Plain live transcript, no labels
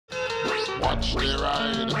Watch me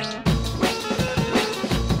ride.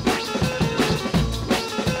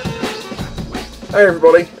 Hey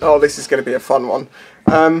everybody, oh this is going to be a fun one.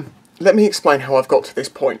 Let me explain how I've got to this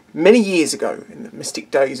point. Many years ago, in the mystic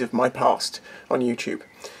days of my past on YouTube,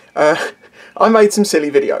 I made some silly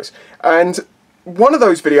videos, and one of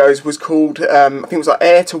those videos was called, I think it was like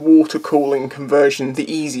air to water cooling conversion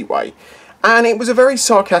the easy way, and it was a very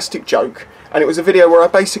sarcastic joke, and it was a video where I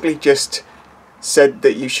basically just said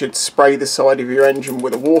that you should spray the side of your engine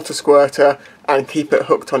with a water squirter and keep it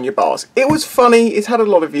hooked on your bars. It was funny, it had a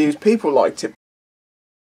lot of views, people liked it.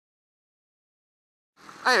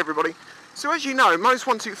 Hey everybody, so as you know, most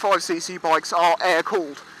 125cc bikes are air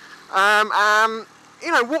cooled.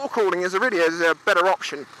 You know, water cooling is a better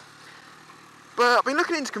option. But I've been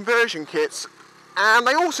looking into conversion kits and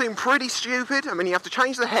they all seem pretty stupid. I mean, you have to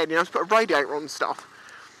change the head, you have to put a radiator on and stuff.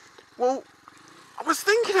 Well, I was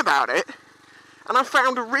thinking about it and I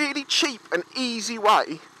found a really cheap and easy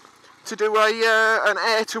way to do an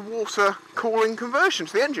air to water cooling conversion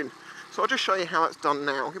to the engine. So I'll just show you how it's done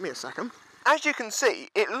now. Give me a second. As you can see,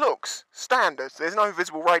 it looks standard. There's no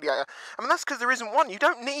visible radiator. I mean, that's because there isn't one. You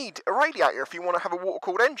don't need a radiator if you want to have a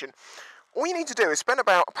water-cooled engine. All you need to do is spend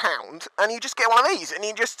about £1 and you just get one of these and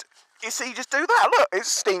you just do that. Look,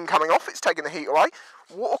 it's steam coming off, it's taking the heat away.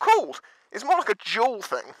 Water-cooled. It's more like a dual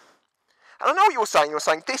thing. And I know what you're saying. You're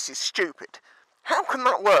saying, this is stupid. How can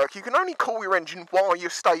that work? You can only cool your engine while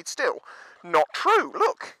you've stayed still. Not true.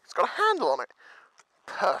 Look, it's got a handle on it.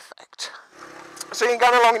 Perfect. So you're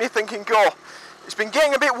going along and you're thinking, God, it's been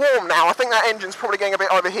getting a bit warm now. I think that engine's probably getting a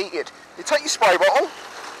bit overheated. You take your spray bottle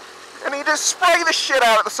and you just spray the shit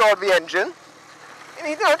out at the side of the engine. And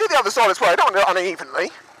you do the other side as well. Don't do it unevenly.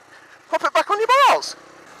 Pop it back on your bars.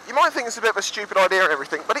 You might think it's a bit of a stupid idea and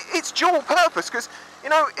everything, but it's dual purpose because, you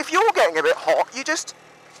know, if you're getting a bit hot, you just...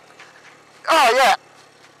 Oh, yeah.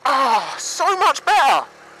 Oh, so much better.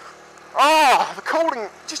 Oh, the cooling,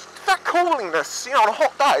 just that coolingness, you know, on a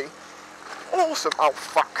hot day. Awesome. Oh,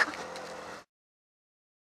 fuck.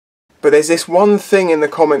 But there's this one thing in the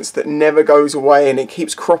comments that never goes away and it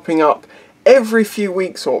keeps cropping up every few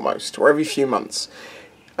weeks almost, or every few months.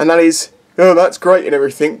 And that is, oh, that's great and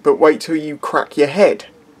everything, but wait till you crack your head.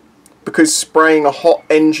 Because spraying a hot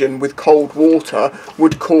engine with cold water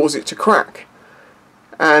would cause it to crack.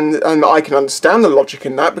 And I can understand the logic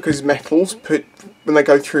in that, because metals, when they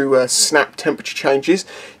go through snap temperature changes,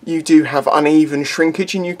 you do have uneven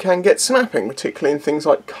shrinkage and you can get snapping, particularly in things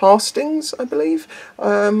like castings, I believe.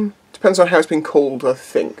 Depends on how it's been cooled, I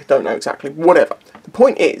think. Don't know exactly. Whatever. The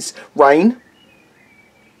point is, rain.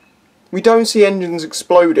 We don't see engines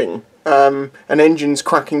exploding and engines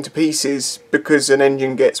cracking to pieces because an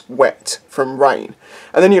engine gets wet from rain.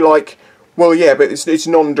 And then you're like, well, yeah, but it's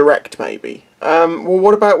non-direct maybe. Well,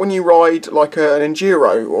 what about when you ride like an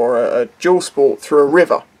enduro or a dual sport through a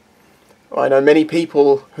river? I know many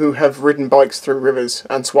people who have ridden bikes through rivers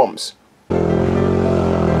and swamps.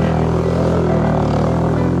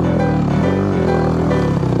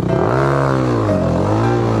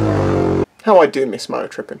 How I do miss motor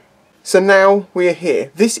tripping. So now we are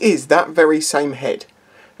here. This is that very same head.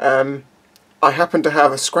 I happen to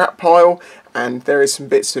have a scrap pile and there is some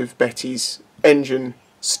bits of Betty's engine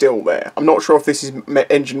still there. I'm not sure if this is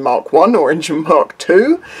engine Mark 1 or engine Mark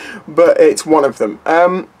 2, but it's one of them.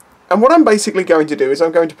 And what I'm basically going to do is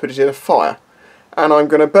I'm going to put it in a fire. And I'm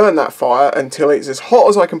going to burn that fire until it's as hot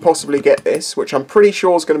as I can possibly get this, which I'm pretty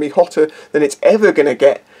sure is going to be hotter than it's ever going to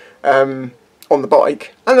get on the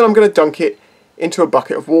bike. And then I'm going to dunk it into a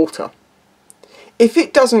bucket of water. If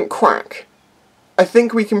it doesn't crack, I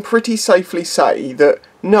think we can pretty safely say that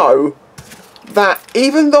no, that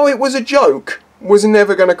even though it was a joke, was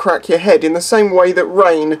never going to crack your head in the same way that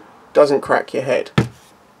rain doesn't crack your head.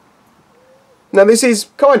 Now this is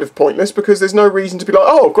kind of pointless because there's no reason to be like,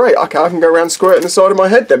 oh great, okay, I can go around squirting the side of my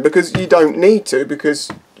head then, because you don't need to, because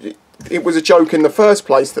it was a joke in the first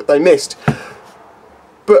place that they missed.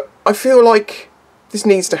 But I feel like this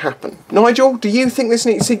needs to happen. Nigel, do you think this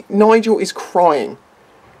needs to... See, Nigel is crying.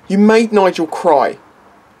 You made Nigel cry.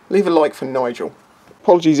 Leave a like for Nigel.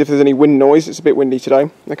 Apologies if there's any wind noise, it's a bit windy today.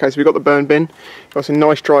 Okay, so we've got the burn bin, got some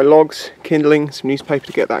nice dry logs, kindling, some newspaper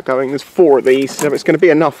to get that going. There's 4 of these, so it's going to be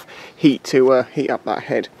enough heat to heat up that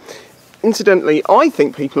head. Incidentally, I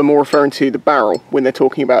think people are more referring to the barrel when they're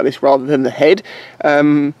talking about this rather than the head, but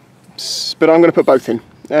I'm going to put both in.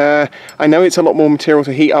 I know it's a lot more material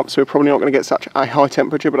to heat up, so we're probably not going to get such a high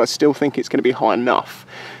temperature, but I still think it's going to be high enough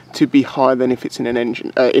to be higher than if it's in an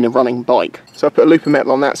engine, in a running bike. So I put a loop of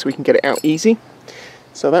metal on that so we can get it out easy.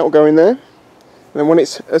 So that will go in there, and then when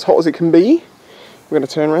it's as hot as it can be, we're going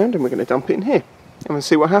to turn around and we're going to dump it in here, and we'll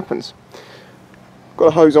see what happens. Got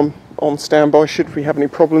a hose on on standby should we have any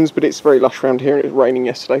problems, but it's very lush around here and it was raining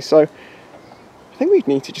yesterday, so I think we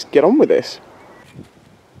need to just get on with this.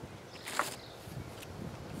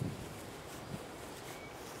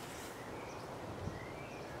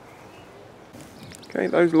 Okay,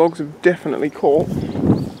 those logs have definitely caught.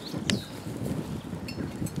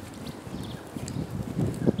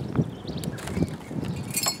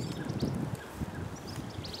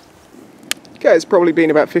 Okay, it's probably been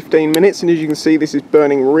about 15 minutes, and as you can see, this is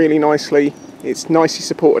burning really nicely. It's nicely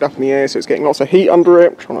supported up in the air, so it's getting lots of heat under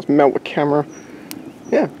it. I'm trying not to melt the camera.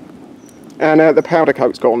 Yeah. And the powder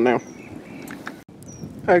coat's gone now.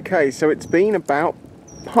 Okay, so it's been about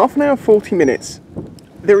half an hour, 40 minutes.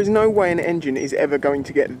 There is no way an engine is ever going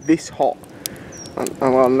to get this hot,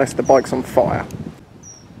 unless the bike's on fire.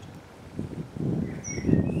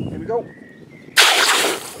 Here we go.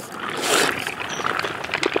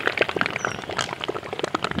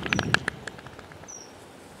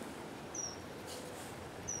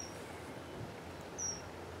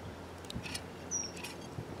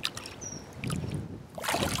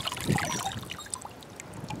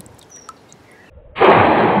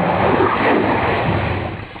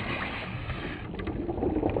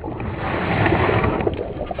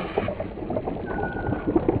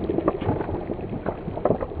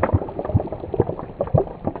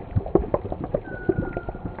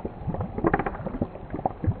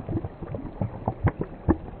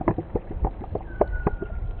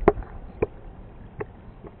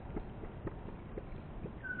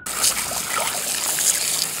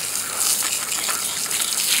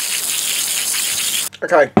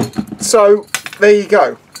 Okay, so there you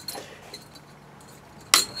go.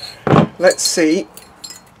 Let's see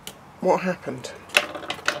what happened.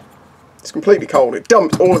 It's completely cold. It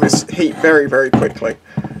dumped all of its heat very, very quickly.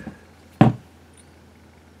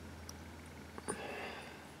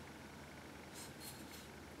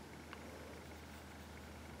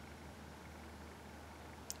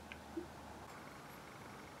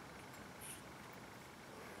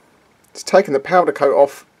 It's taken the powder coat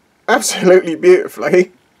off absolutely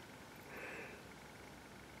beautifully.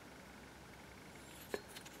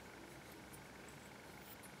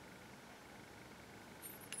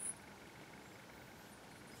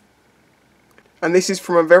 And this is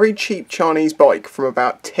from a very cheap Chinese bike from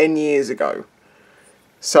about 10 years ago.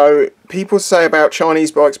 So people say about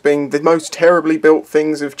Chinese bikes being the most terribly built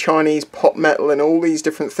things of Chinese pot metal and all these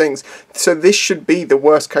different things. So this should be the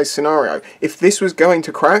worst case scenario. If this was going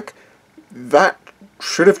to crack, that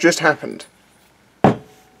should have just happened. The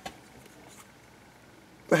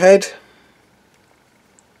head,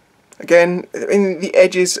 again, the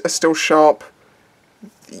edges are still sharp.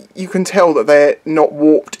 You can tell that they're not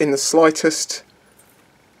warped in the slightest.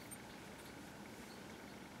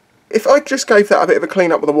 If I just gave that a bit of a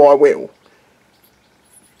clean up with a wire wheel,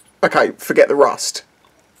 okay, forget the rust,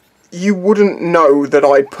 you wouldn't know that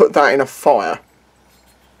I'd put that in a fire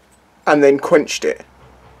and then quenched it.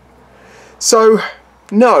 So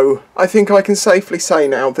no, I think I can safely say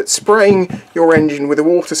now that spraying your engine with a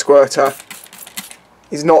water squirter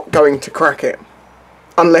is not going to crack it.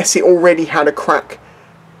 Unless it already had a crack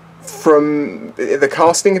from the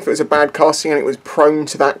casting. If it was a bad casting and it was prone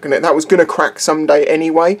to that was going to crack someday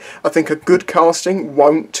anyway. I think a good casting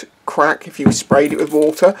won't crack if you sprayed it with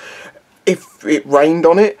water. If it rained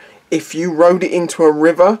on it, if you rode it into a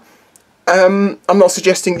river, I'm not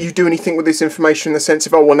suggesting you do anything with this information in the sense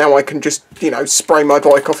of, oh, well, now I can just, you know, spray my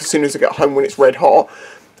bike off as soon as I get home when it's red hot.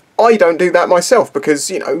 I don't do that myself because,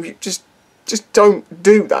 you know, just don't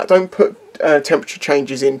do that. Don't put temperature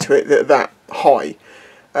changes into it that high.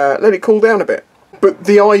 Let it cool down a bit. But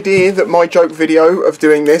the idea that my joke video of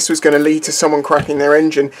doing this was going to lead to someone cracking their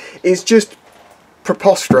engine is just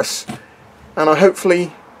preposterous. And I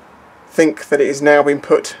hopefully think that it has now been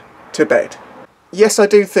put to bed. Yes, I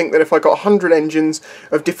do think that if I got 100 engines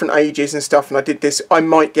of different ages and stuff and I did this, I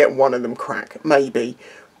might get one of them crack, maybe.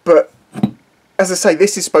 But, as I say,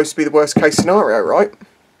 this is supposed to be the worst case scenario, right?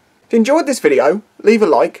 If you enjoyed this video, leave a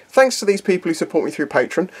like. Thanks to these people who support me through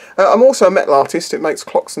Patreon. I'm also a metal artist. It makes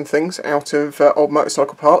clocks and things out of old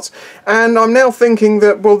motorcycle parts. And I'm now thinking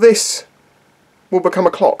that, well, this will become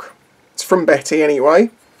a clock. It's from Betty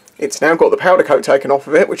anyway. It's now got the powder coat taken off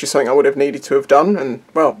of it, which is something I would have needed to have done. And,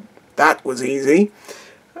 well, that was easy.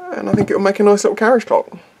 And I think it'll make a nice little carriage clock.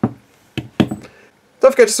 Don't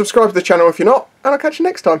forget to subscribe to the channel if you're not, and I'll catch you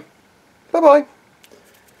next time. Bye-bye.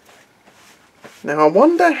 Now I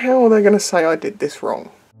wonder how they're going to say I did this wrong.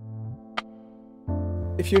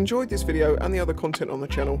 If you enjoyed this video and the other content on the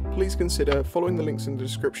channel, please consider following the links in the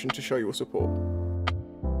description to show your support.